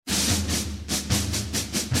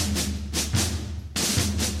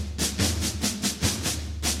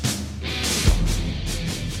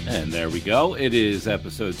And there we go. It is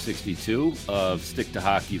episode 62 of Stick to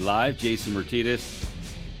Hockey Live. Jason Myrtetus,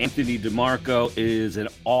 Anthony DiMarco is an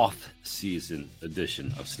off-season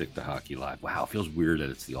edition of Stick to Hockey Live. Wow, it feels weird that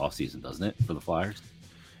it's the off-season, doesn't it, for the Flyers?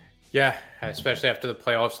 Yeah, especially after the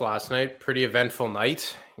playoffs last night. Pretty eventful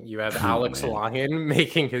night. You have Alex Lyon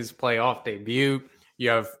making his playoff debut. You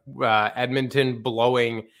have Edmonton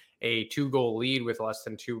blowing a 2-goal lead with less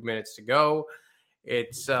than 2 minutes to go.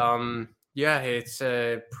 It's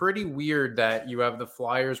pretty weird that you have the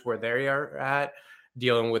Flyers where they are at,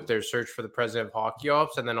 dealing with their search for the president of hockey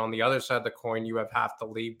ops. And then on the other side of the coin, you have half the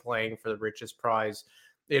league playing for the richest prize,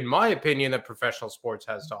 in my opinion, that professional sports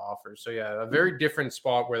has to offer. So, yeah, a very different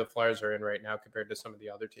spot where the Flyers are in right now compared to some of the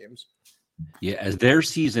other teams. Yeah, as their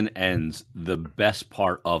season ends, the best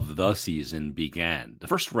part of the season began. The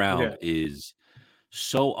first round is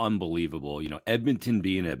so unbelievable. You know, Edmonton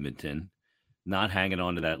being Edmonton, not hanging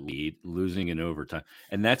on to that lead, losing in overtime.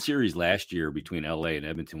 And that series last year between LA and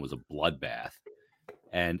Edmonton was a bloodbath.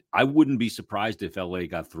 And I wouldn't be surprised if LA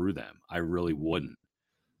got through them. I really wouldn't,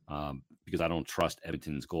 because I don't trust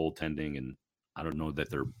Edmonton's goaltending, and I don't know that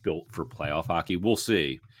they're built for playoff hockey. We'll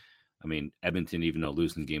see. I mean, Edmonton, even though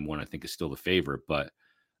losing game one, I think is still the favorite.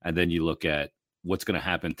 And then you look at what's going to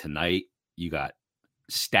happen tonight. You got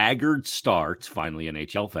staggered starts, finally,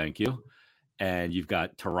 NHL, thank you. And you've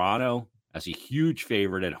got Toronto as a huge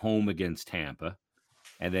favorite at home against Tampa.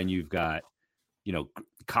 And then you've got,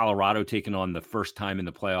 Colorado taking on the first time in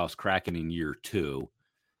the playoffs, Kraken in year 2.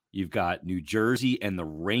 You've got New Jersey and the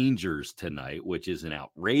Rangers tonight, which is an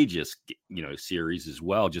outrageous, series as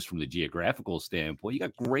well, just from the geographical standpoint. You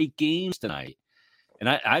got great games tonight. And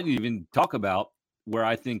I didn't even talk about where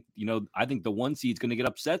I think the 1 seed's going to get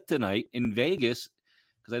upset tonight in Vegas,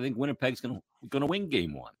 because I think Winnipeg's going to win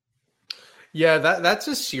game 1. Yeah, that's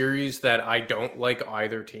a series that I don't like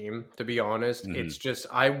either team, to be honest. Mm-hmm. It's just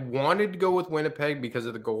I wanted to go with Winnipeg because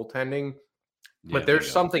of the goaltending, but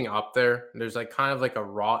there's something up there. There's kind of a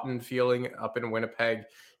rotten feeling up in Winnipeg.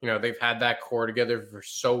 They've had that core together for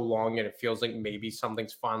so long, and it feels like maybe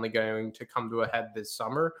something's finally going to come to a head this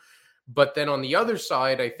summer. But then on the other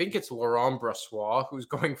side, I think it's Laurent Brossoit who's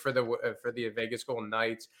going for the Vegas Golden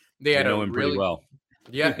Knights. They had him pretty well.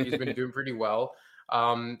 Yeah, he's been doing pretty well.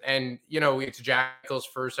 It's Jackal's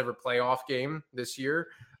first ever playoff game this year.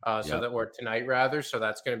 Tonight rather. So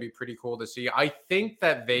that's going to be pretty cool to see. I think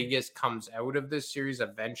that Vegas comes out of this series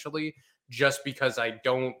eventually, just because I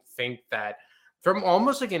don't think that, from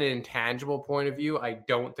almost an intangible point of view, I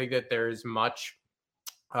don't think that there is much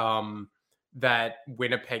that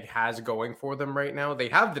Winnipeg has going for them right now. They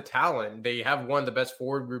have the talent. They have one of the best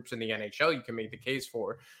forward groups in the NHL, you can make the case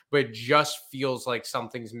for, but it just feels like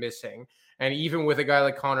something's missing. And even with a guy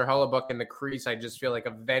like Connor Hellebuyck in the crease, I just feel like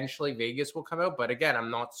eventually Vegas will come out. But again, I'm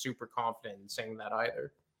not super confident in saying that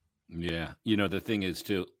either. Yeah. The thing is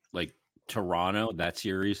too, Toronto, that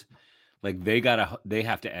series, they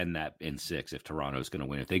have to end that in 6 if Toronto's going to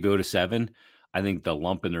win. If they go to 7, I think the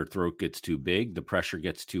lump in their throat gets too big. The pressure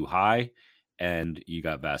gets too high. And you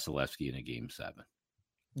got Vasilevsky in a game 7.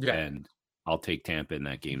 Yeah. And I'll take Tampa in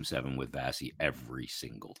that game 7 with Vasi every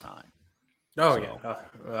single time. Oh, yeah,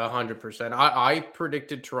 100%. I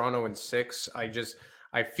predicted Toronto in 6.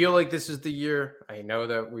 I feel like this is the year. I know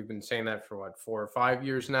that we've been saying that for 4 or 5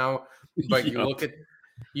 years now, but you look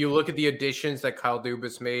at the additions that Kyle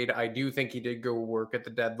Dubas made. I do think he did go work at the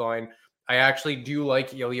deadline. I actually do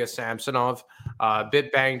like Ilya Samsonov. A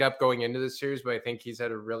bit banged up going into this series, but I think he's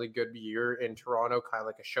had a really good year in Toronto, kind of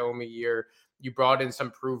like a show-me year. You brought in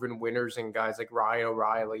some proven winners and guys like Ryan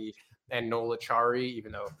O'Reilly and Noel Acciari,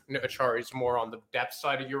 even though Acciari's more on the depth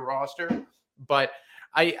side of your roster. But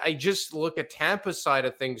I just look at Tampa's side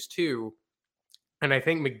of things too, and I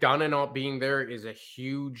think McDonough not being there is a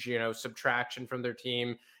huge, subtraction from their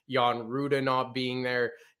team. Jan Ruda not being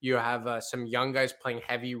there. You have some young guys playing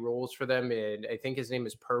heavy roles for them. And I think his name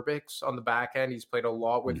is Perbix on the back end. He's played a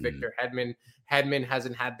lot with Victor Hedman. Hedman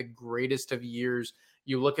hasn't had the greatest of years.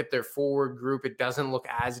 You look at their forward group, it doesn't look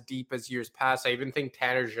as deep as years past. I even think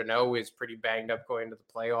Tanner Jeannot is pretty banged up going into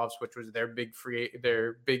the playoffs, which was their big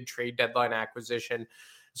trade deadline acquisition.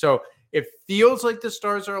 So it feels like the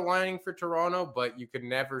stars are aligning for Toronto, but you could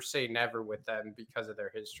never say never with them because of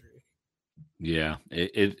their history. Yeah,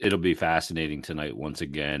 it'll be fascinating tonight once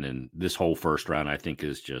again. And this whole first round, I think,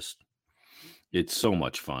 is it's so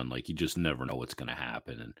much fun. You just never know what's going to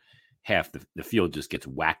happen. And half the field just gets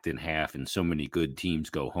whacked in half, and so many good teams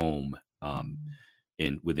go home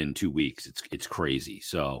within 2 weeks. It's crazy.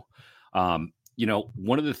 So, one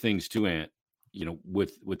of the things too, Ant,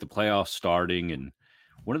 with the playoffs starting, and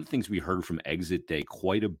one of the things we heard from exit day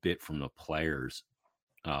quite a bit from the players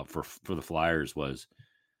for the Flyers was,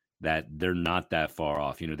 that they're not that far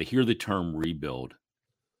off. They hear the term rebuild,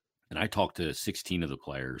 and I talked to 16 of the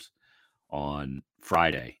players on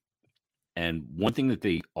Friday, and one thing that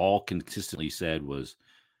they all consistently said was,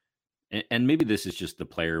 and maybe this is just the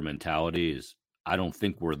player mentality, is I don't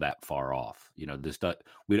think we're that far off.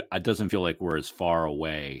 It doesn't feel like we're as far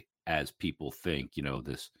away as people think.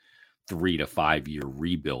 This 3 to 5 year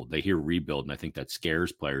rebuild. They hear rebuild, and I think that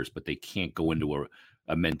scares players, but they can't go into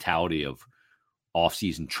a mentality of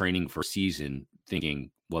off-season training for season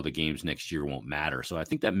thinking, well, the games next year won't matter. So I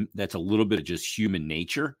think that's a little bit of just human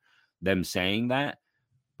nature, them saying that,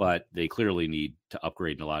 but they clearly need to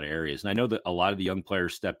upgrade in a lot of areas. And I know that a lot of the young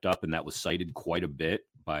players stepped up, and that was cited quite a bit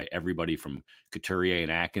by everybody from Couturier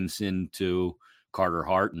and Atkinson to Carter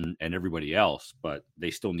Hart and everybody else, but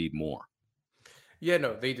they still need more. Yeah,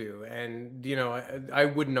 no, they do. And, I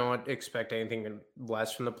would not expect anything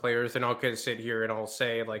less from the players. They're not going to sit here and I'll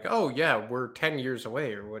say, like, oh, yeah, we're 10 years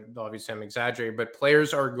away, or what. Obviously, I'm exaggerating, but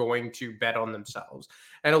players are going to bet on themselves.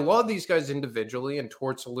 And a lot of these guys individually, and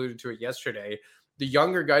Torts alluded to it yesterday, the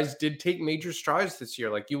younger guys did take major strides this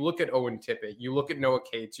year. Like, you look at Owen Tippett, you look at Noah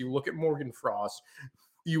Cates, you look at Morgan Frost,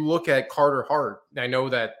 you look at Carter Hart. I know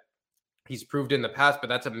that he's proved in the past, but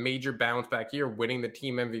that's a major bounce back year, winning the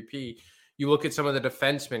team MVP. You look at some of the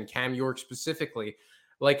defensemen, Cam York specifically.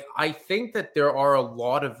 Like, I think that there are a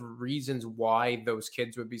lot of reasons why those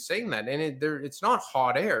kids would be saying that. And it's not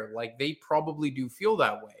hot air. Like, they probably do feel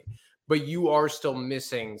that way. But you are still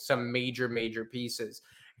missing some major, major pieces.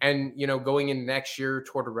 And, going in next year,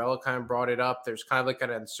 Tortorella kind of brought it up. There's kind of like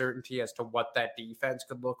an uncertainty as to what that defense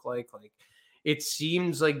could look like. Like, it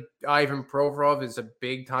seems like Ivan Provorov is a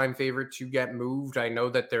big time favorite to get moved. I know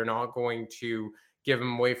that they're not going to give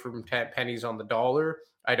him away from 10 pennies on the dollar.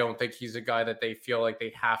 I don't think he's a guy that they feel like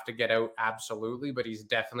they have to get out absolutely, but he's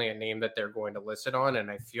definitely a name that they're going to list it on.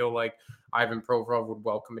 And I feel like Ivan Provorov would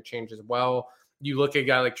welcome a change as well. You look at a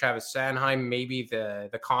guy like Travis Sanheim, maybe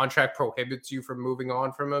the contract prohibits you from moving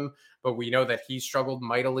on from him, but we know that he struggled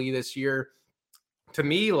mightily this year. To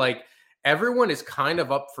me, like, everyone is kind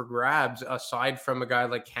of up for grabs aside from a guy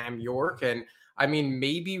like Cam York. And I mean,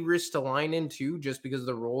 maybe Ristolainen too, just because of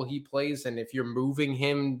the role he plays. And if you're moving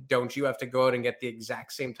him, don't you have to go out and get the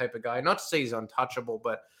exact same type of guy? Not to say he's untouchable,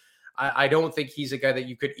 but I don't think he's a guy that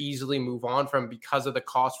you could easily move on from because of the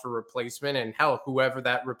cost for replacement. And hell, whoever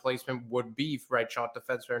that replacement would be, right shot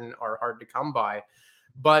defensemen are hard to come by.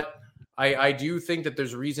 But I do think that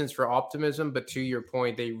there's reasons for optimism. But to your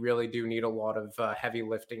point, they really do need a lot of heavy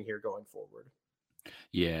lifting here going forward.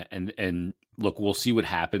 Yeah, and look, we'll see what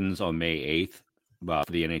happens on May 8th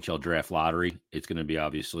for the NHL Draft Lottery. It's going to be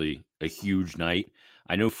obviously a huge night.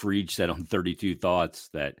 I know Fried said on 32 Thoughts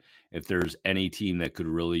that if there's any team that could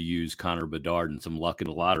really use Connor Bedard and some luck in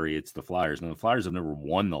the lottery, it's the Flyers. Now, the Flyers have never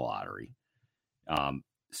won the lottery.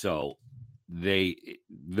 So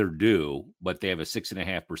they're due, but they have a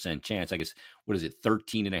 6.5% chance. I guess, what is it,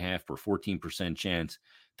 13.5 or 14% chance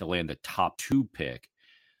to land the top 2 pick.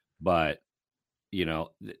 But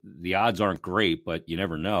the odds aren't great, but you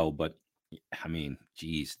never know. But I mean,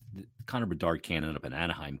 geez, Connor Bedard can't end up in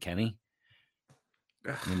Anaheim, can he?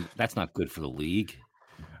 I mean, that's not good for the league.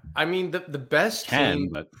 I mean, the best team,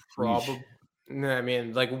 but probably. I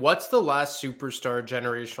mean, like, what's the last superstar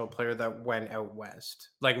generational player that went out west,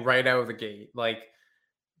 like right out of the gate, like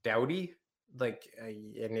Doughty? Like,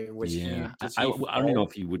 and it was I don't know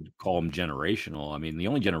if you would call him generational. I mean, the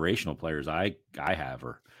only generational players I have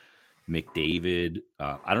are McDavid.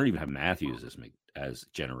 I don't even have Matthews as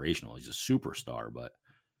generational. He's a superstar, but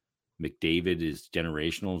McDavid is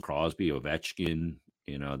generational. Crosby, Ovechkin.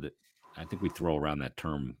 That I think we throw around that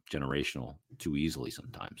term generational too easily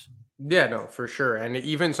sometimes. Yeah, no, for sure. And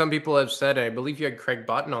even some people have said, I believe you had Craig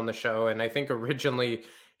Button on the show, and I think originally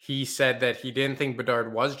he said that he didn't think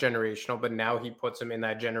Bedard was generational, but now he puts him in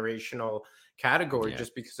that generational category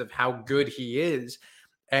just because of how good he is.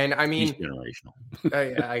 And I mean, he's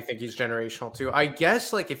generational. I think he's generational too. I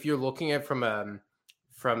guess, like, if you're looking at from a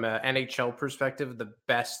NHL perspective, the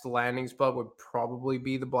best landing spot would probably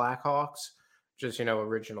be the Blackhawks. Just,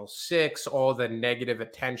 original 6, all the negative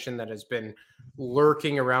attention that has been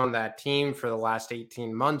lurking around that team for the last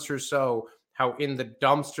 18 months or so, how in the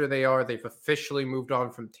dumpster they are. They've officially moved on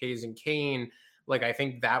from Taves and Kane. Like, I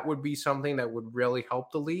think that would be something that would really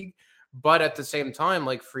help the league. But at the same time,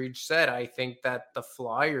 like Fried said, I think that the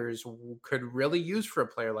Flyers could really use for a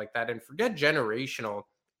player like that. And forget generational.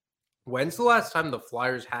 When's the last time the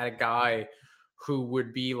Flyers had a guy who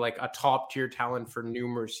would be like a top tier talent for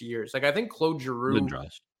numerous years? Like, I think Claude Giroux.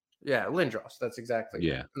 Lindros. Yeah, Lindros. That's exactly.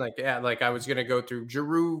 Yeah. Like I was going to go through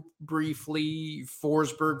Giroux briefly,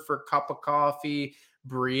 Forsberg for a cup of coffee,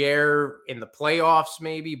 Briere in the playoffs,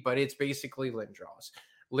 maybe, but it's basically Lindros.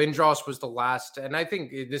 Lindros was the last, and I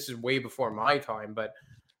think this is way before my time, but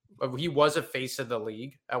he was a face of the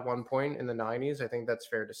league at one point in the 90s. I think that's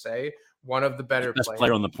fair to say. One of the better best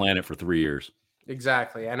player on the planet for 3 years.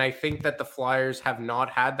 Exactly. And I think that the Flyers have not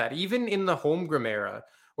had that, even in the Holmgren era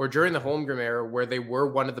or during the Holmgren era, where they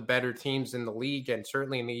were one of the better teams in the league and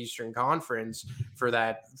certainly in the Eastern Conference for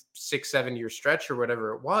that 6-7 year stretch or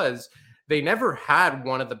whatever it was. They never had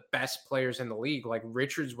one of the best players in the league. Like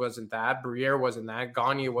Richards wasn't that, Briere wasn't that,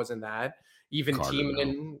 Gagne wasn't that, even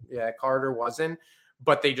Timonen, Carter wasn't.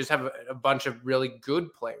 But they just have a bunch of really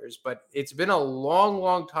good players. But it's been a long,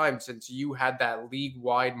 long time since you had that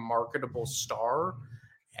league-wide marketable star.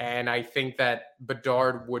 And I think that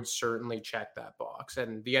Bedard would certainly check that box.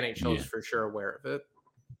 And the NHL is for sure aware of it.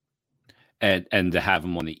 And to have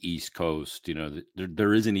him on the East Coast,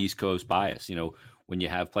 there is an East Coast bias. When you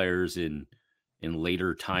have players in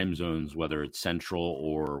later time zones, whether it's Central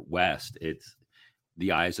or West, it's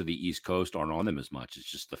the eyes of the East Coast aren't on them as much. It's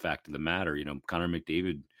just the fact of the matter. Connor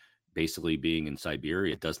McDavid basically being in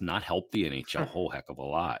Siberia does not help the NHL a whole heck of a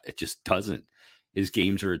lot. It just doesn't. His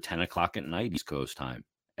games are at 10 o'clock at night, East Coast time.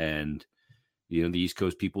 And, the East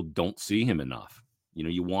Coast people don't see him enough.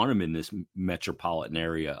 You want him in this metropolitan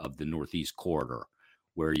area of the Northeast corridor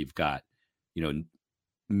where you've got,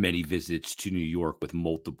 many visits to New York with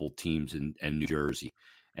multiple teams and New Jersey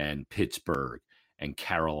and Pittsburgh and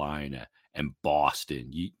Carolina and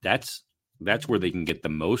Boston. That's where they can get the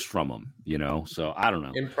most from him, So I don't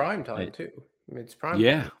know. In prime time too. It's prime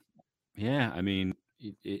time. Yeah. I mean,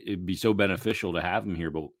 it'd be so beneficial to have him here,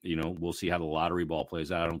 but we'll see how the lottery ball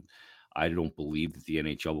plays out. I don't believe that the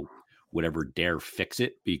NHL would ever dare fix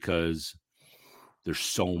it because there's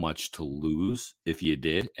so much to lose if you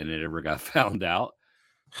did and it ever got found out.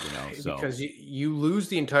 Because you lose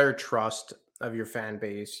the entire trust of your fan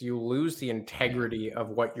base. You lose the integrity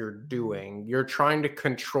of what you're doing. You're trying to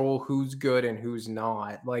control who's good and who's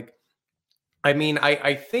not.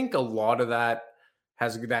 I think a lot of that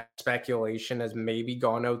speculation has maybe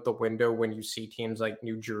gone out the window when you see teams like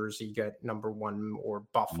New Jersey get number one or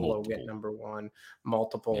Buffalo get number one,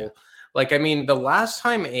 multiple. Yeah. The last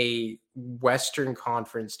time a Western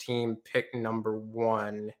Conference team picked number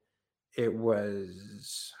one, it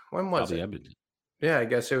was, when was Probably it? Edmonton. Yeah, I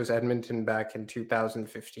guess it was Edmonton back in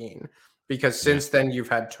 2015. Because since then, you've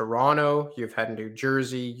had Toronto, you've had New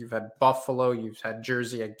Jersey, you've had Buffalo, you've had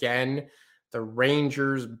Jersey again, the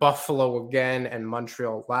Rangers, Buffalo again, and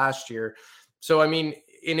Montreal last year. So, in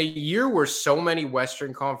a year where so many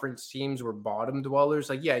Western Conference teams were bottom dwellers,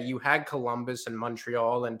 you had Columbus and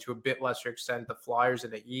Montreal, and to a bit lesser extent, the Flyers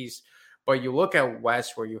in the East. But you look at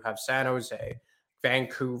West, where you have San Jose,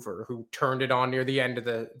 Vancouver, who turned it on near the end of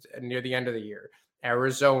the year,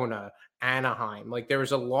 Arizona, Anaheim. There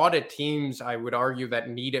was a lot of teams, I would argue,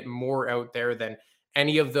 that need it more out there than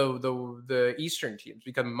any of the Eastern teams,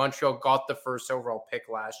 because Montreal got the first overall pick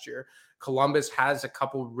last year. Columbus has a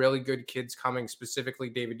couple really good kids coming,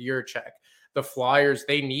 specifically David Jiricek. The Flyers,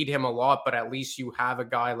 they need him a lot, but at least you have a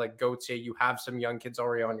guy like Gauthier. You have some young kids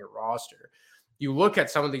already on your roster. You look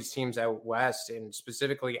at some of these teams out west, and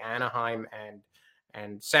specifically Anaheim and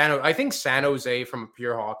I think San Jose, from a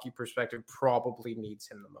pure hockey perspective, probably needs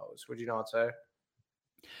him the most. Would you not say?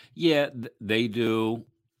 Yeah, they do.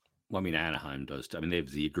 Well, Anaheim does. They have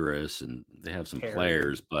Zegras and they have some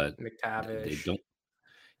players, but McTavish. They don't.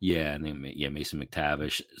 Yeah, and Mason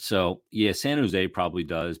McTavish. So San Jose probably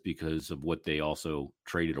does because of what they also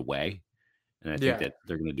traded away, and I think that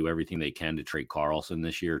they're going to do everything they can to trade Carlson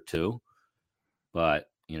this year too. But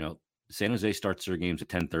San Jose starts their games at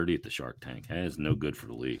 10:30 at the Shark Tank. That is no good for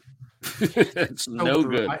the league. It's no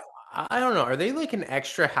good. I don't know. Are they an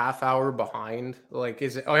extra half hour behind?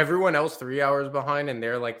 Is it everyone else 3 hours behind and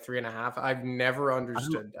they're 3.5? I've never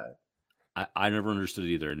understood that. I never understood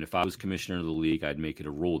either. And if I was commissioner of the league, I'd make it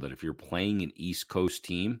a rule that if you're playing an East Coast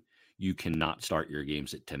team, you cannot start your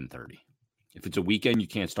games at 10:30. If it's a weekend, you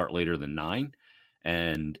can't start later than 9.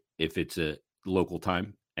 And if it's a local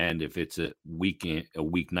time, and if it's a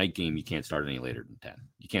weeknight game, you can't start any later than 10.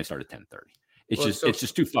 You can't start at 10:30. It's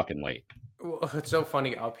just too fucking late. Well, it's so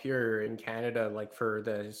funny up here in Canada, for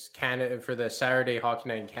the Saturday Hockey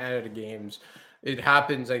Night in Canada games, it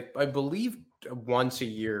happens, I believe, once a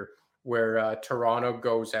year, where Toronto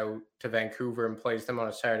goes out to Vancouver and plays them on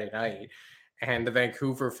a Saturday night. And the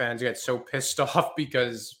Vancouver fans get so pissed off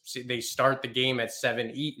because they start the game at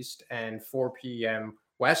 7 East and 4 p.m.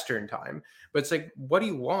 Western time. But it's what do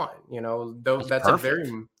you want?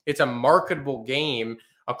 It's a marketable game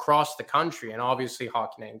across the country. And obviously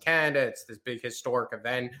Hockey Night in Canada, it's this big historic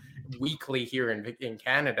event weekly here in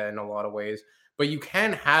Canada in a lot of ways. but you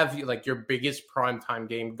can have like your biggest primetime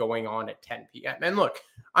game going on at 10 p.m. And look,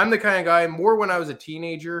 I'm the kind of guy more when I was a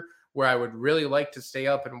teenager where I would really like to stay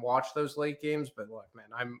up and watch those late games. But look, man,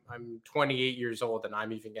 I'm 28 years old and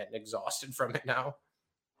I'm even getting exhausted from it now.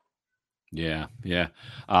 Yeah.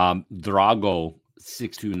 Drago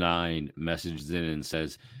 629 messages in and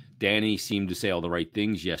says, Danny seemed to say all the right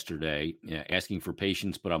things yesterday, asking for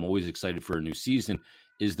patience, but I'm always excited for a new season.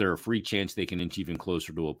 Is there a free chance they can inch even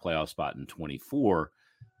closer to a playoff spot in 24?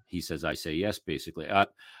 He says, I say yes, basically. I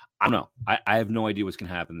don't know. I have no idea what's going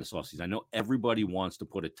to happen this offseason. I know everybody wants to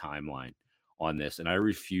put a timeline on this, and I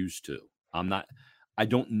refuse to. I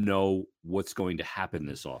don't know what's going to happen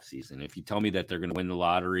this offseason. If you tell me that they're going to win the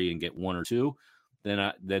lottery and get one or two, then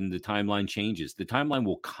the timeline changes. The timeline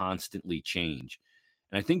will constantly change.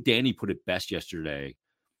 And I think Danny put it best yesterday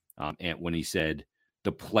and when he said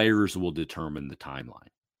the players will determine the timeline.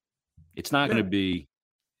 It's not going to be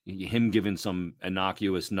him giving some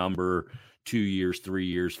innocuous number, 2 years, 3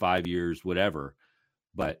 years, 5 years, whatever.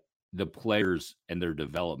 But the players and their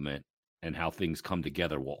development and how things come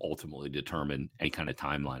together will ultimately determine any kind of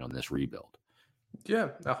timeline on this rebuild. Yeah,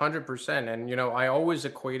 100%. And, I always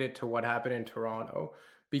equate it to what happened in Toronto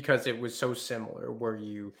because it was so similar where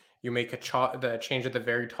you make the change at the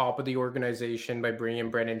very top of the organization by bringing in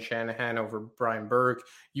Brendan Shanahan over Brian Burke.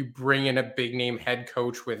 You bring in a big name head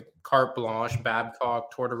coach with carte blanche,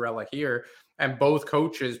 Babcock, Tortorella here, and both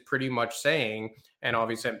coaches pretty much saying, and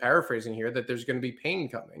obviously I'm paraphrasing here, that there's going to be pain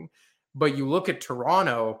coming. But you look at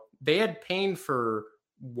Toronto, they had pain for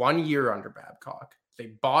 1 year under Babcock.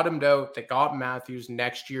 They bottomed out. They got Matthews.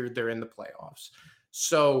 Next year, they're in the playoffs.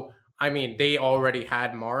 So, they already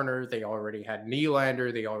had Marner. They already had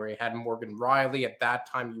Nylander. They already had Morgan Riley. At that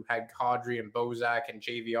time, you had Kadri and Bozak and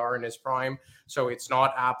JVR in his prime. So it's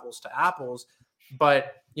not apples to apples.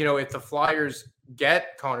 But, if the Flyers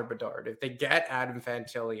get Connor Bedard, if they get Adam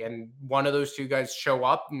Fantilli, and one of those two guys show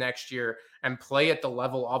up next year and play at the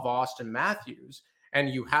level of Austin Matthews, and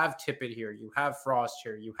you have Tippett here, you have Frost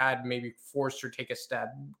here, you had maybe Forster take a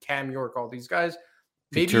step, Cam York, all these guys.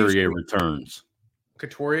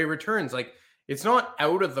 Couturier returns. Like, it's not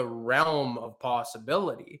out of the realm of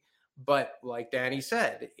possibility. But like Danny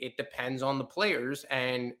said, it depends on the players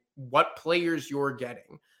and what players you're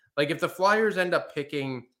getting. Like, if the Flyers end up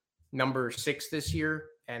picking number 6 this year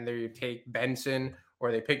and they take Benson,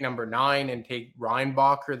 or they pick number 9 and take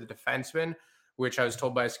Reinbacher, the defenseman, which I was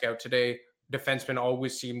told by a scout today, defensemen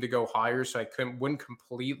always seem to go higher, so I wouldn't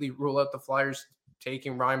completely rule out the Flyers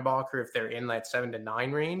taking Reinbacher if they're in that 7 to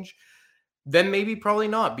 9 range. Then maybe probably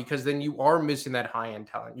not, because then you are missing that high-end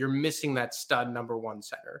talent. You're missing that stud number 1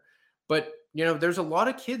 center. But, there's a lot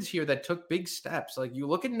of kids here that took big steps. Like, you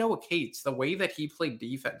look at Noah Cates, the way that he played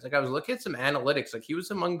defense. Like, I was looking at some analytics. Like, he was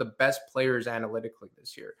among the best players analytically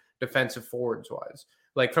this year, defensive forwards-wise.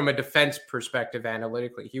 Like, from a defense perspective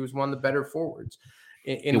analytically, he was one of the better forwards.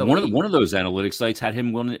 One of those analytics sites had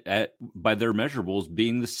him won by their measurables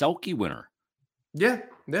being the Selke winner. Yeah,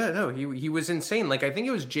 no, he was insane. Like, I think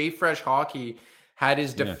it was J Fresh Hockey had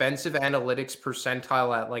his defensive analytics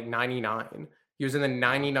percentile at like 99. He was in the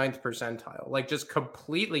 99th percentile, like just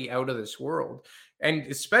completely out of this world. And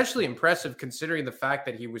especially impressive considering the fact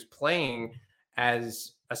that he was playing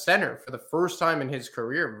as a center for the first time in his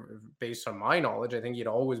career. Based on my knowledge, I think he'd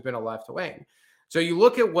always been a left wing. So you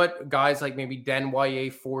look at what guys like maybe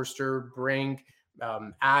Denwye, Forster, Brink,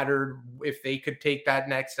 Adder, if they could take that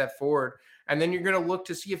next step forward. And then you're going to look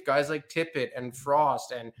to see if guys like Tippett and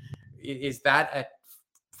Frost, and is that a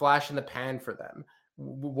flash in the pan for them?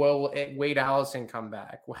 Will Wade Allison come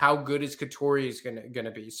back? How good is Couturier going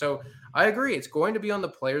to be? So I agree. It's going to be on the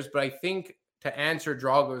players, but I think to answer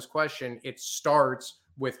Drago's question, it starts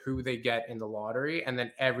with who they get in the lottery, and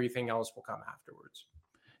then everything else will come afterwards.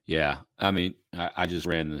 Yeah. I just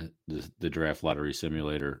ran the draft lottery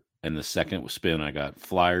simulator, and the second spin, I got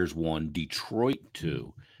Flyers 1, Detroit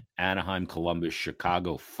 2, Anaheim, Columbus,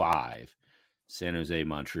 Chicago 5, San Jose,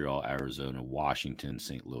 Montreal, Arizona, Washington,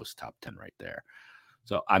 St. Louis, top 10 right there.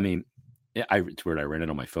 So, it's weird. I ran it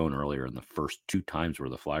on my phone earlier, and the first 2 times were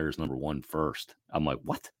the Flyers number 1 first. I'm like,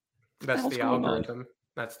 what? That's the algorithm.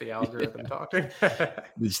 That's the algorithm talking.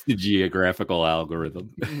 It's the geographical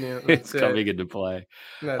algorithm. Yeah, it's coming into play.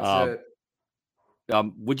 That's it.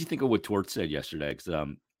 What'd you think of what Tort said yesterday? Because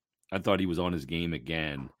I thought he was on his game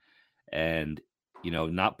again, and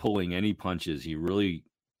not pulling any punches. He really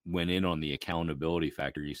went in on the accountability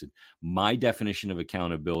factor. He said, "My definition of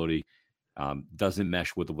accountability doesn't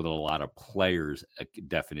mesh with a lot of players'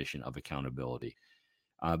 definition of accountability."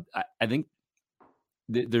 I think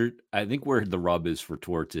I think where the rub is for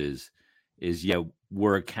Torts is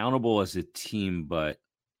we're accountable as a team, but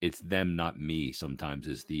it's them, not me, sometimes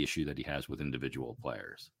is the issue that he has with individual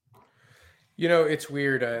players. It's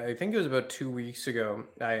weird. I think it was about 2 weeks ago.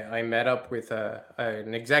 I met up with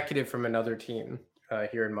an executive from another team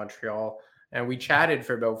here in Montreal, and we chatted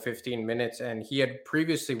for about 15 minutes. And he had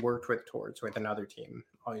previously worked with Torts with another team.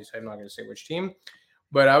 Obviously, I'm not going to say which team,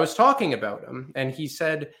 but I was talking about him, and he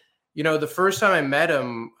said, the first time I met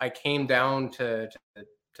him, I came down to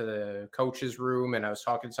the coach's room, and I was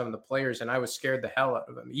talking to some of the players, and I was scared the hell out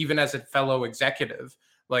of him, even as a fellow executive.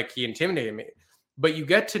 Like, he intimidated me. But you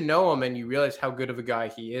get to know him and you realize how good of a guy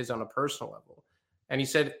he is on a personal level. And he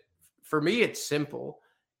said, for me, it's simple.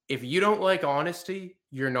 If you don't like honesty,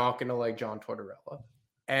 you're not going to like John Tortorella.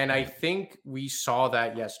 And I think we saw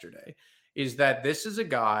that yesterday, is that this is a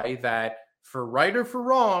guy that, for right or for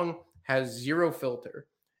wrong, has zero filter.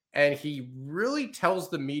 And he really tells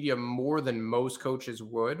the media more than most coaches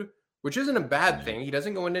would, which isn't a bad thing. He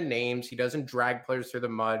doesn't go into names. He doesn't drag players through the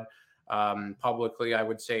mud. Publicly, I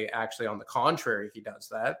would say actually on the contrary, he does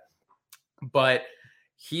that. But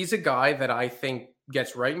he's a guy that I think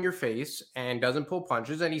gets right in your face and doesn't pull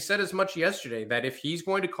punches. And he said as much yesterday that if he's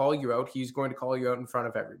going to call you out, he's going to call you out in front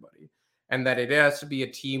of everybody, and that it has to be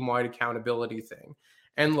a team-wide accountability thing.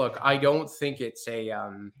 And look, I don't think it's a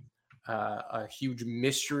huge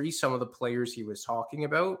mystery, some of the players he was talking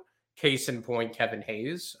about. Case in point, Kevin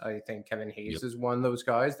Hayes. I think Kevin Hayes is one of those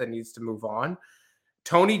guys that needs to move on.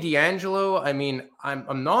 Tony DeAngelo, I mean,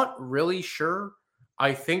 I'm not really sure.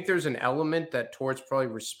 I think there's an element that Torts probably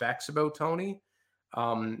respects about Tony.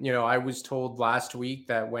 I was told last week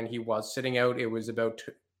that when he was sitting out, it was about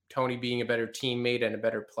Tony being a better teammate and a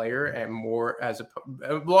better player, and more as a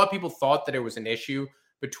lot of people thought that it was an issue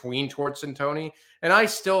between Torts and Tony. And I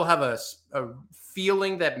still have a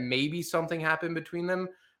feeling that maybe something happened between them,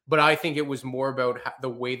 but I think it was more about the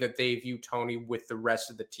way that they view Tony with the rest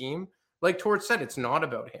of the team. Like Torts said, it's not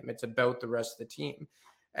about him. It's about the rest of the team.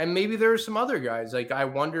 And maybe there are some other guys. Like, I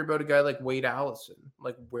wonder about a guy like Wade Allison.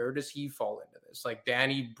 Like, where does he fall into this? Like,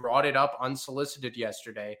 Danny brought it up unsolicited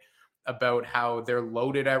yesterday about how they're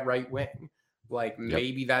loaded at right wing. Like,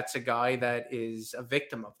 maybe that's a guy that is a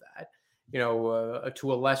victim of that.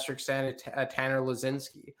 To a lesser extent, Tanner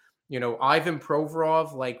Lazinski. Ivan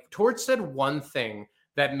Provorov. Like, Torts said one thing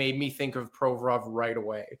that made me think of Provorov right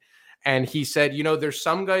away. And he said, there's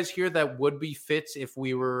some guys here that would be fits if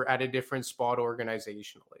we were at a different spot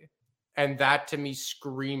organizationally. And that to me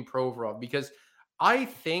screamed Provorov, because I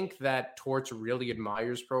think that Torts really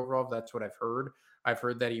admires Provorov. That's what I've heard. I've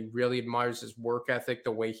heard that he really admires his work ethic,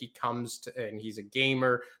 the way he comes to, and he's a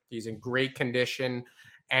gamer. He's in great condition.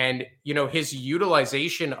 And, his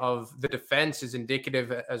utilization of the defense is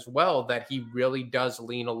indicative as well that he really does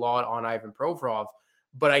lean a lot on Ivan Provorov.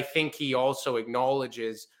 But I think he also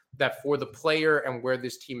acknowledges that for the player and where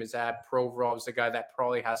this team is at, Provorov is the guy that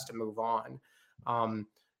probably has to move on.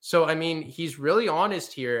 So, I mean, he's really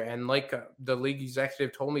honest here. And like the league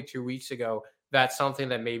executive told me 2 weeks ago, that's something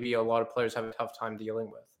that maybe a lot of players have a tough time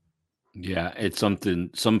dealing with. Yeah, it's something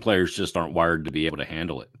some players just aren't wired to be able to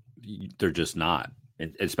handle it. They're just not.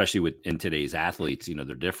 And especially in today's athletes,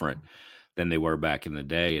 they're different than they were back in the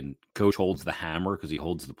day. And coach holds the hammer because he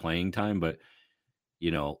holds the playing time. But,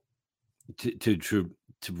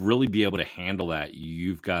 to really be able to handle that,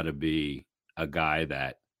 you've got to be a guy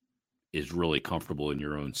that is really comfortable in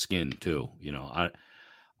your own skin too.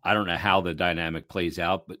 I don't know how the dynamic plays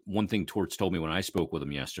out, but one thing Torts told me when I spoke with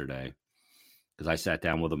him yesterday, because I sat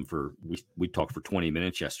down with him we talked for 20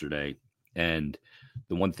 minutes yesterday. And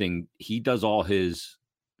the one thing, he does all his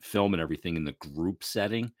film and everything in the group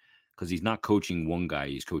setting, because he's not coaching one guy,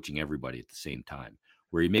 he's coaching everybody at the same time,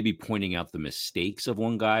 where he may be pointing out the mistakes of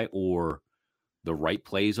one guy or the right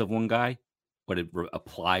plays of one guy, but it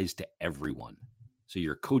applies to everyone. So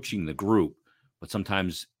you're coaching the group, but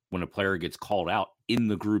sometimes when a player gets called out in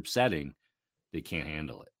the group setting, they can't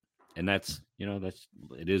handle it. And that's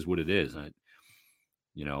it is what it is.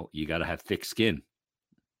 You got to have thick skin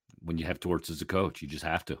when you have Torts as a coach. You just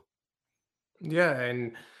have to. Yeah.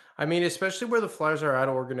 And I mean, especially where the Flyers are at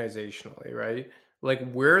organizationally, right?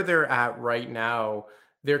 Like where they're at right now,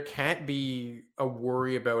 there can't be a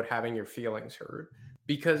worry about having your feelings hurt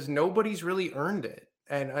because nobody's really earned it.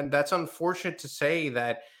 And that's unfortunate to say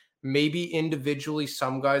that maybe individually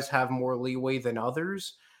some guys have more leeway than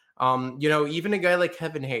others. Even a guy like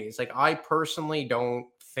Kevin Hayes, like I personally don't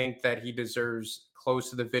think that he deserves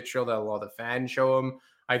close to the vitriol that a lot of the fans show him.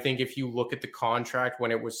 I think if you look at the contract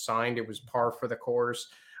when it was signed, it was par for the course.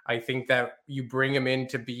 I think that you bring him in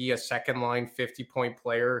to be a second line 50-point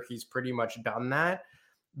player. He's pretty much done that.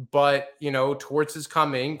 But, Torts has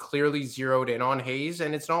come in, clearly zeroed in on Hayes,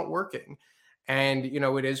 and it's not working. And,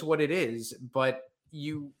 it is what it is. But,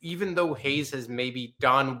 even though Hayes has maybe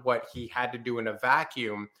done what he had to do in a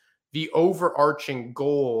vacuum, the overarching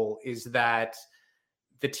goal is that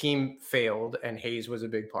the team failed and Hayes was a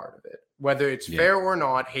big part of it. Whether it's fair or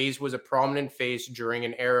not, Hayes was a prominent face during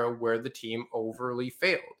an era where the team overly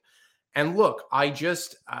failed. And look,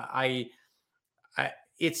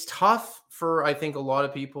 it's tough for, I think, a lot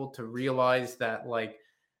of people to realize that, like,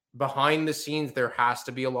 behind the scenes, there has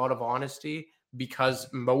to be a lot of honesty, because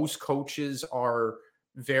most coaches are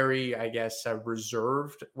very, I guess,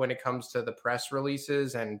 reserved when it comes to the press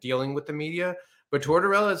releases and dealing with the media. But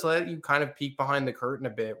Tortorella has let you kind of peek behind the curtain a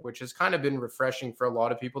bit, which has kind of been refreshing for a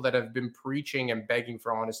lot of people that have been preaching and begging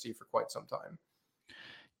for honesty for quite some time.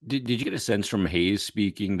 Did you get a sense from Hayes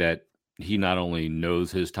speaking that he not only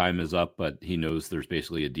knows his time is up, but he knows there's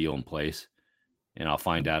basically a deal in place? And I'll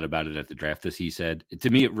find out about it at the draft, as he said. To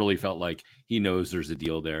me, it really felt like he knows there's a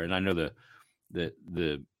deal there. And I know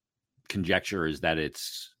the conjecture is that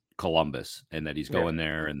it's Columbus and that he's going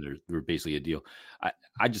there and there's basically a deal.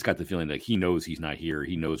 I just got the feeling that he knows he's not here.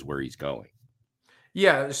 He knows where he's going.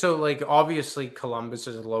 Yeah, so, like, obviously Columbus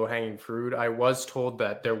is a low-hanging fruit. I was told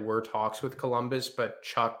that there were talks with Columbus, but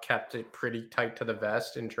Chuck kept it pretty tight to the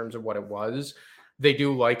vest in terms of what it was. They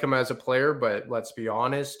do like him as a player, but let's be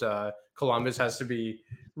honest, Columbus has to be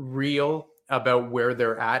real about where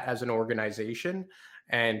they're at as an organization,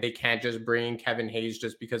 and they can't just bring Kevin Hayes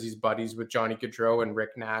just because he's buddies with Johnny Gaudreau and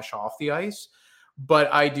Rick Nash off the ice.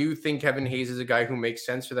 But I do think Kevin Hayes is a guy who makes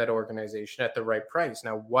sense for that organization at the right price.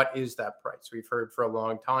 Now, what is that price? We've heard for a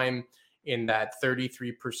long time in that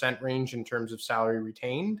 33% range in terms of salary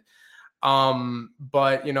retained.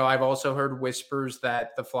 But, I've also heard whispers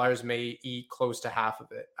that the Flyers may eat close to half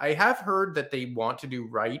of it. I have heard that they want to do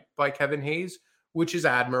right by Kevin Hayes, which is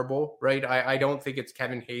admirable, right? I don't think it's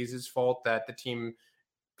Kevin Hayes' fault that the team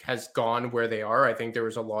has gone where they are. I think there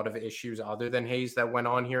was a lot of issues other than Hayes that went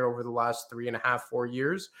on here over the last 3.5, 4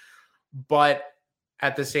 years. But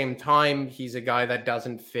at the same time, he's a guy that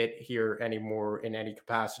doesn't fit here anymore in any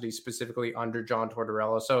capacity, specifically under John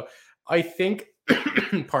Tortorella. So I think,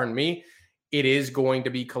 pardon me, it is going to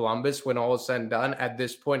be Columbus when all is said and done. At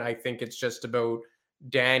this point, I think it's just about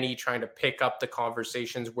Danny trying to pick up the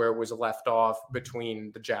conversations where it was left off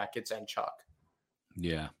between the Jackets and Chuck.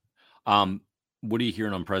 Yeah. What are you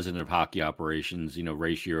hearing on president of hockey operations?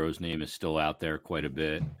 Ray Shiro's name is still out there quite a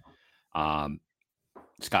bit.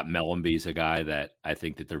 Scott Mellenby is a guy that I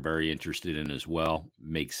think that they're very interested in as well.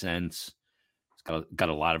 Makes sense. He's got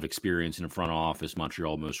a lot of experience in the front office,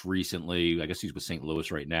 Montreal most recently. I guess he's with St. Louis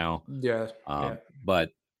right now. Yeah. But,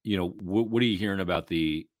 what are you hearing about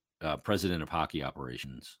the president of hockey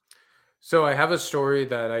operations? So I have a story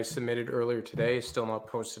that I submitted earlier today, still not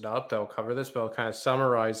posted up. That'll cover this, but I'll kind of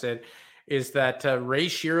summarize it. Is that Ray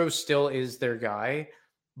Shiro still is their guy,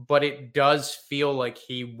 but it does feel like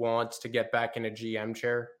he wants to get back in a GM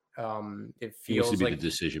chair. It feels he wants to be like the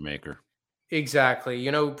decision maker. Exactly.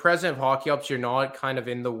 President of hockey ops, you're not kind of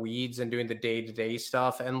in the weeds and doing the day-to-day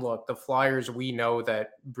stuff. And look, the Flyers, we know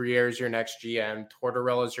that Briere's your next GM,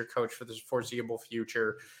 Tortorella's your coach for the foreseeable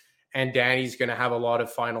future, and Danny's going to have a lot of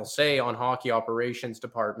final say on hockey operations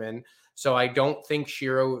department. So I don't think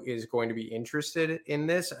Shiro is going to be interested in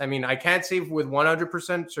this. I mean, I can't say with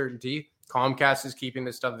 100% certainty. Comcast is keeping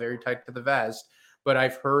this stuff very tight to the vest, but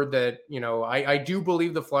I've heard that, I do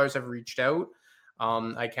believe the Flyers have reached out.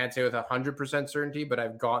 I can't say with 100% certainty, but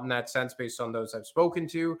I've gotten that sense based on those I've spoken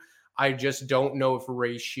to. I just don't know if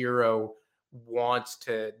Ray Shiro wants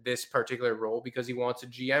this particular role because he wants a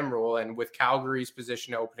GM role. And with Calgary's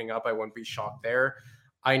position opening up, I wouldn't be shocked there.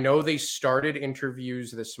 I know they started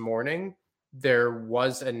interviews this morning. There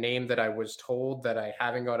was a name that I was told that I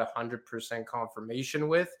haven't got 100% confirmation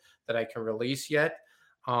with that I can release yet.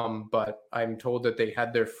 But I'm told that they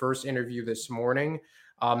had their first interview this morning.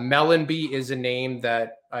 Mellenby is a name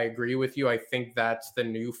that I agree with you. I think that's the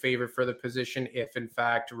new favorite for the position. If in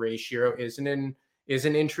fact Ray Shiro isn't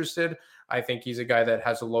interested, I think he's a guy that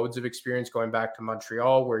has loads of experience going back to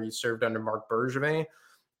Montreal where he served under Marc Bergevin.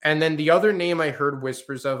 And then the other name I heard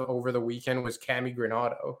whispers of over the weekend was Cami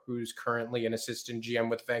Granato, who's currently an assistant GM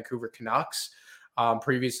with Vancouver Canucks,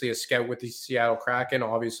 previously a scout with the Seattle Kraken,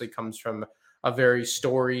 obviously comes from a very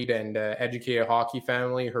storied and educated hockey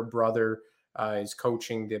family. Her brother is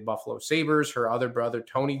coaching the Buffalo Sabres. Her other brother,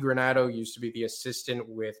 Tony Granato, used to be the assistant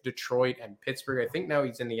with Detroit and Pittsburgh. I think now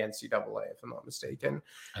he's in the NCAA, if I'm not mistaken.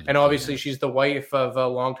 And obviously she's the wife of a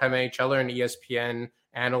longtime NHLer and ESPN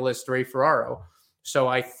analyst, Ray Ferraro. So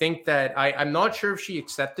I think that I'm not sure if she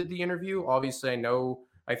accepted the interview. Obviously,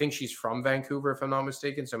 I think she's from Vancouver, if I'm not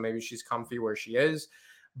mistaken. So maybe she's comfy where she is.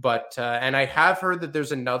 But and I have heard that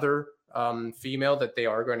there's another female that they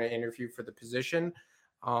are going to interview for the position.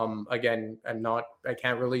 Again, I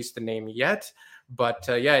can't release the name yet, but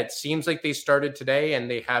yeah, it seems like they started today and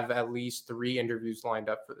they have at least 3 interviews lined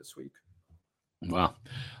up for this week. Wow.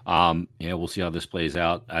 Yeah, we'll see how this plays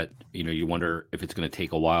out. You wonder if it's going to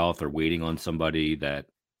take a while, if they're waiting on somebody that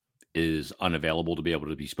is unavailable to be able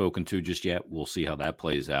to be spoken to just yet. We'll see how that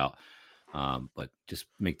plays out. But just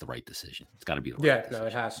make the right decision. It's got to be the right decision. No,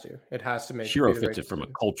 it has to. It has to make Shiro the fits right it from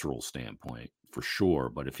decision. a cultural standpoint for sure.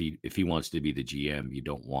 But if he wants to be the GM, you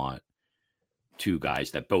don't want 2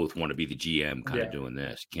 guys that both want to be the GM kind of doing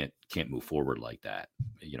this. Can't move forward like that.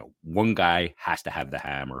 One guy has to have the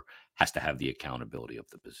hammer, has to have the accountability of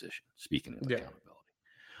the position. Speaking of accountability.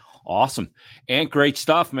 Awesome. And great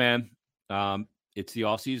stuff, man. It's the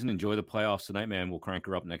off season. Enjoy the playoffs tonight, man. We'll crank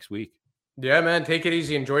her up next week. Yeah, man. Take it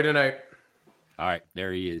easy. Enjoy tonight. All right,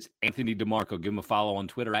 there he is, Anthony DiMarco. Give him a follow on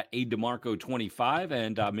Twitter at @DiMarco25,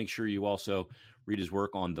 and make sure you also read his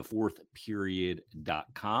work on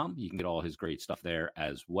thefourthperiod.com. You can get all his great stuff there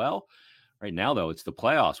as well. Right now, though, it's the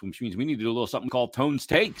playoffs, which means we need to do a little something called Tone's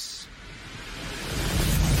Takes.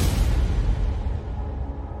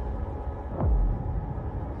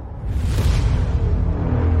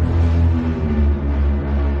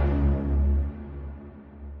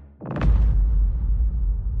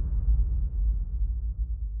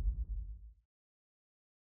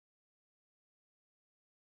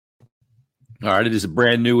 All right, it is a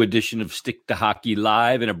brand new edition of Stick to Hockey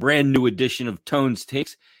Live and a brand new edition of Tone's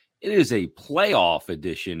Takes. It is a playoff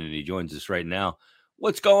edition, and he joins us right now.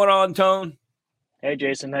 What's going on, Tone? Hey,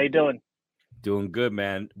 Jason. How you doing? Doing good,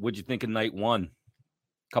 man. What'd you think of night 1?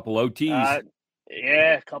 Couple OTs.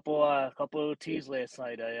 Yeah, a couple OTs last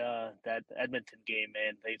night. That Edmonton game,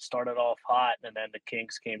 man. They started off hot, and then the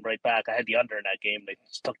Kings came right back. I had the under in that game. They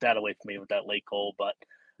just took that away from me with that late goal, but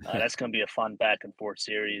that's going to be a fun back and forth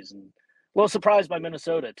series. And a little surprised by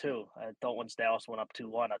Minnesota too. I thought once Dallas went up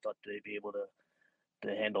 2-1, I thought they'd be able to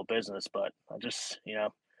handle business, but I just,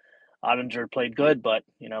 Ottinger played good, but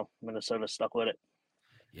Minnesota stuck with it.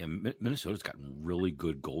 Yeah, Minnesota's gotten really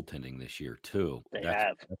good goaltending this year too. They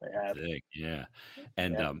have. Yeah,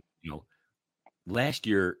 and last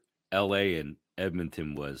year LA and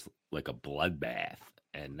Edmonton was like a bloodbath,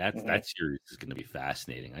 and that series is going to be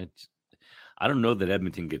fascinating. I don't know that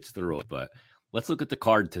Edmonton gets through it, but let's look at the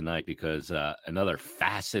card tonight because another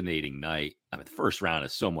fascinating night. I mean, the first round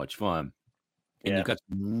is so much fun, and you've got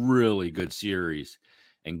some really good series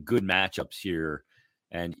and good matchups here.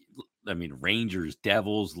 And I mean, Rangers,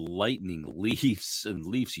 Devils, Lightning, Leafs, and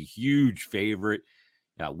Leafs a huge favorite.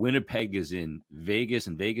 Winnipeg is in Vegas,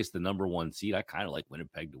 and Vegas the number 1 seed. I kind of like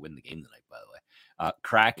Winnipeg to win the game tonight, by the way.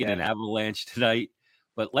 Kraken and Avalanche tonight.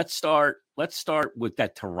 But let's start with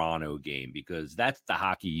that Toronto game because that's the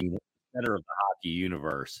center of the hockey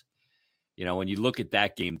universe. When you look at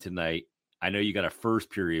that game tonight, I know you got a first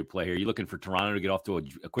period play here. You looking for Toronto to get off to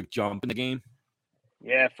a quick jump in the game?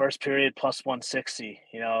 Yeah, first period plus 160.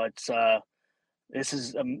 It's this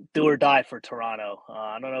is do or die for Toronto.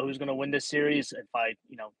 I don't know who's going to win this series. If I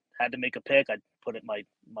had to make a pick, I'd put it my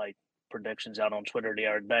predictions out on Twitter the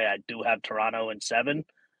other day. I do have Toronto in 7.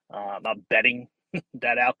 I'm not betting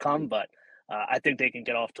that outcome, but I think they can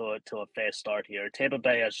get off to a fast start here. Tampa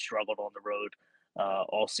Bay has struggled on the road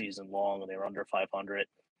all season long, and they were under 500.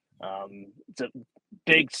 It's a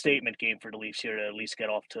big statement game for the Leafs here to at least get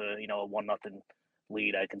off to a 1-0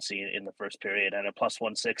 lead. I can see in the first period, and a plus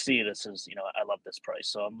 160. This is I love this price,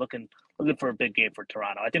 so I'm looking for a big game for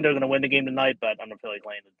Toronto. I think they're going to win the game tonight, but I'm not really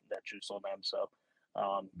laying that juice on them. So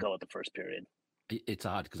go with the first period. It's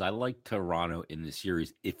odd because I like Toronto in the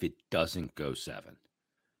series if it doesn't go 7.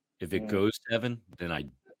 If it goes 7, then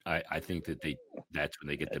I think that's when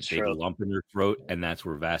they get the big lump in their throat, and that's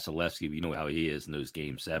where Vasilevsky, you know how he is in those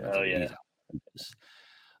game 7s. Oh, yeah.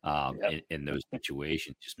 He's in those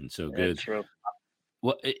situations, just been so good. That's true.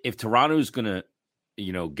 Well, if Toronto's going to,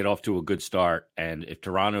 get off to a good start, and if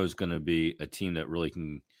Toronto is going to be a team that really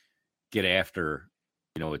can get after,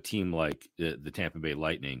 a team like the Tampa Bay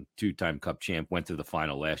Lightning, 2-time Cup champ, went to the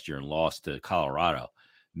final last year and lost to Colorado.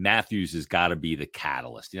 Matthews has got to be the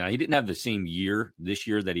catalyst. He didn't have the same year this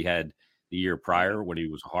year that he had the year prior when he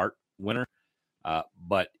was a Hart winner,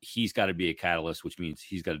 but he's got to be a catalyst, which means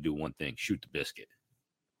he's got to do one thing: shoot the biscuit.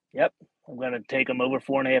 Yep. I'm going to take him over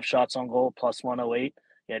 4.5 shots on goal, plus 108.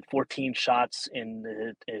 He had 14 shots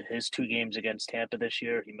in his 2 games against Tampa this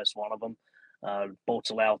year. He missed one of them.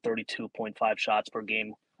 Bolts allow 32.5 shots per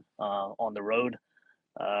game on the road.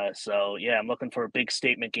 So, yeah, I'm looking for a big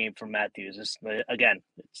statement game from Matthews. It's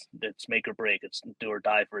make or break. It's do or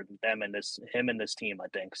die for him and this team, I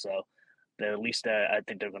think. So, at least I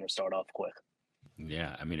think they're going to start off quick.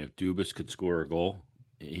 Yeah, I mean, if Dubas could score a goal,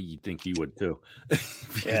 you'd think he would too,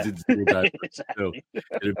 because Yeah. it's exactly. Exactly.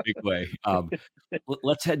 In a big way.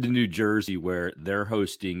 Let's head to New Jersey, where they're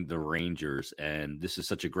hosting the Rangers, and this is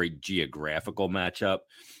such a great geographical matchup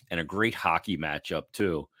and a great hockey matchup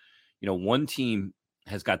too. You know, one team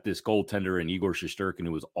has got this goaltender in Igor Shesterkin,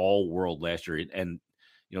 who was all world last year, and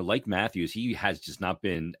you know, like Matthews, he has just not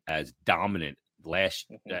been as dominant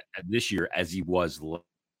this year as he was.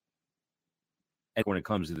 And when it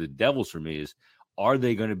comes to the Devils, for me, is are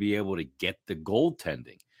they going to be able to get the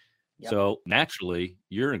goaltending? Yep. So naturally,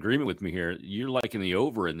 you're in agreement with me here. You're liking the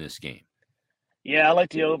over in this game. Yeah, I like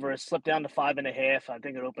the over. It slipped down to 5.5. I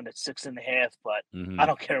think it opened at 6.5, but I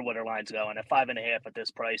don't care where their line's going. At 5.5 at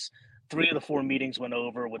this price, 3 of the 4 meetings went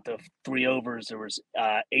over. With the 3 overs, there was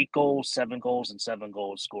 8 goals, 7 goals, and 7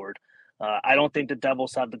 goals scored. I don't think the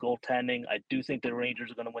Devils have the goaltending. I do think the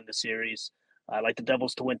Rangers are going to win the series. I like the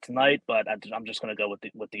Devils to win tonight, but I'm just going to go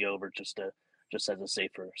with the over just as a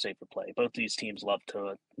safer play. Both these teams love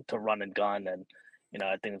to run and gun, and you know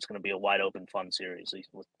I think it's going to be a wide open, fun series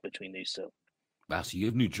between these two. Wow, so you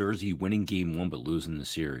have New Jersey winning game 1 but losing the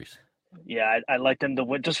series. Yeah, I like them to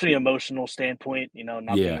win just from the emotional standpoint. You know,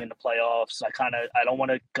 not being in the playoffs. I don't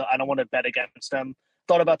want to bet against them.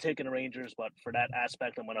 Thought about taking the Rangers, but for that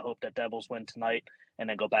aspect, I'm going to hope that Devils win tonight and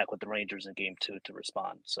then go back with the Rangers in game 2 to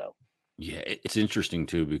respond. So. Yeah, it's interesting,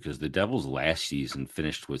 too, because the Devils last season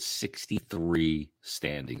finished with 63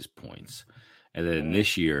 standings points. And then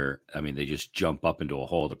this year, I mean, they just jump up into a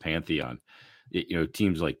hole of the pantheon. You know,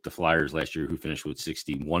 teams like the Flyers last year who finished with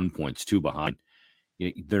 61 points, 2 behind, you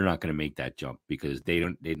know, they're not going to make that jump because they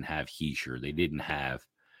didn't have Heischer. They didn't have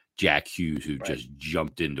Jack Hughes, who just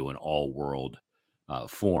jumped into an all-world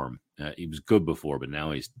form. He was good before, but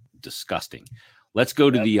now he's disgusting. Let's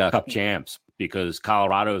go to the Cup champs, because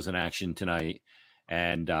Colorado's in action tonight.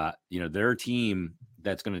 And, you know, they're a team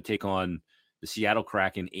that's going to take on the Seattle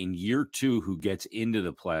Kraken in year 2 who gets into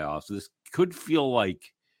the playoffs. So this could feel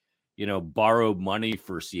like, you know, borrowed money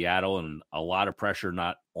for Seattle and a lot of pressure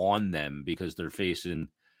not on them because they're facing,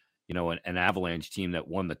 you know, an Avalanche team that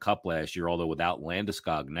won the Cup last year, although without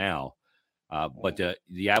Landeskog now. But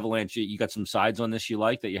the Avalanche, you got some sides on this you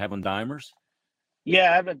like that you have on Dimers?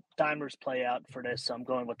 Yeah, I have a Dimers play out for this. I'm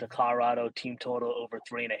going with the Colorado team total over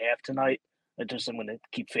 3.5 tonight. I'm going to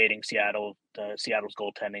keep fading Seattle's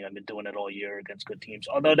goaltending. I've been doing it all year against good teams.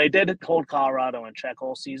 Although they did hold Colorado in check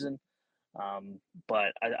all season.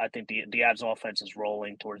 But I think the Avs offense is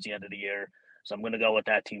rolling towards the end of the year. So I'm going to go with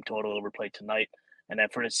that team total overplay tonight. And then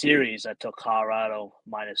for the series, I took Colorado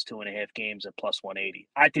minus 2.5 games at plus 180.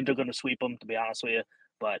 I think they're going to sweep them, to be honest with you.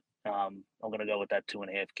 But I'm going to go with that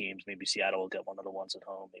 2.5 games. Maybe Seattle will get one of the ones at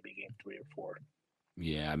home, maybe game 3 or 4.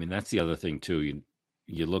 Yeah, I mean, that's the other thing, too.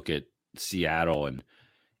 You look at Seattle, and,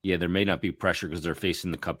 yeah, there may not be pressure because they're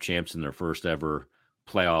facing the Cup champs in their first ever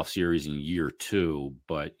playoff series in year 2,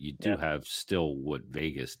 but you do have still what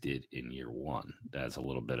Vegas did in year 1. That's a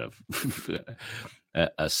little bit of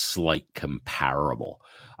a slight comparable.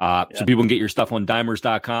 So people can get your stuff on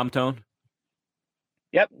dimers.com, Tone?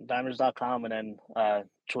 Yep, dimers.com, and then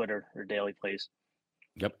Twitter or Daily Plays.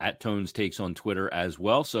 Yep, at Tones Takes on Twitter as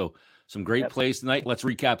well. So some great plays tonight. Let's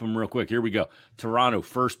recap them real quick. Here we go. Toronto,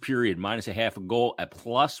 first period, minus a half a goal at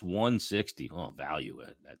plus 160. Oh, value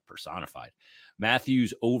that personified.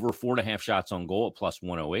 Matthews over 4.5 shots on goal at plus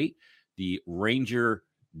 108. The Ranger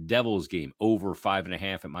Devils game over 5.5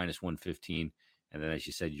 at minus 115. And then, as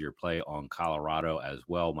you said, your play on Colorado as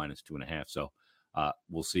well, minus 2.5. So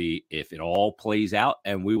we'll see if it all plays out,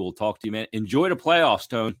 and we will talk to you, man. Enjoy the playoffs,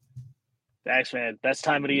 Tone. Thanks, man. Best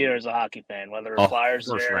time of the year as a hockey fan. Whether the Flyers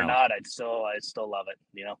are there or not, I still love it.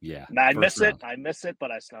 You know. Yeah. I miss it,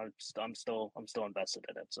 but I'm still invested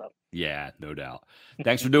in it. So. Yeah, no doubt.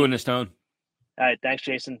 Thanks for doing this, Tone. All right, thanks,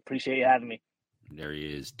 Jason. Appreciate you having me. There he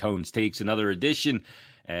is. Tones Takes another edition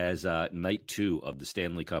as night 2 of the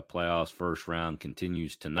Stanley Cup Playoffs. First round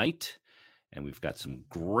continues tonight, and we've got some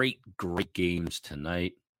great games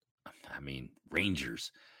tonight. I mean,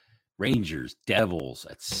 Rangers, Devils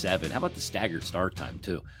at 7. How about the staggered start time,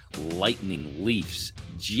 too? Lightning, Leafs,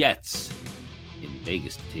 Jets in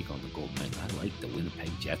Vegas to take on the Golden Knights. I like the Winnipeg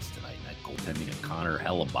Jets tonight. That goaltending of Connor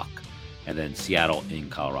Hellebuck. And then Seattle in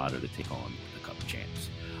Colorado to take on the Cup champs.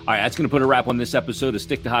 All right, that's going to put a wrap on this episode of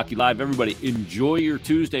Stick to Hockey Live. Everybody, enjoy your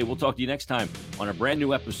Tuesday. We'll talk to you next time on a brand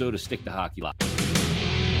new episode of Stick to Hockey Live.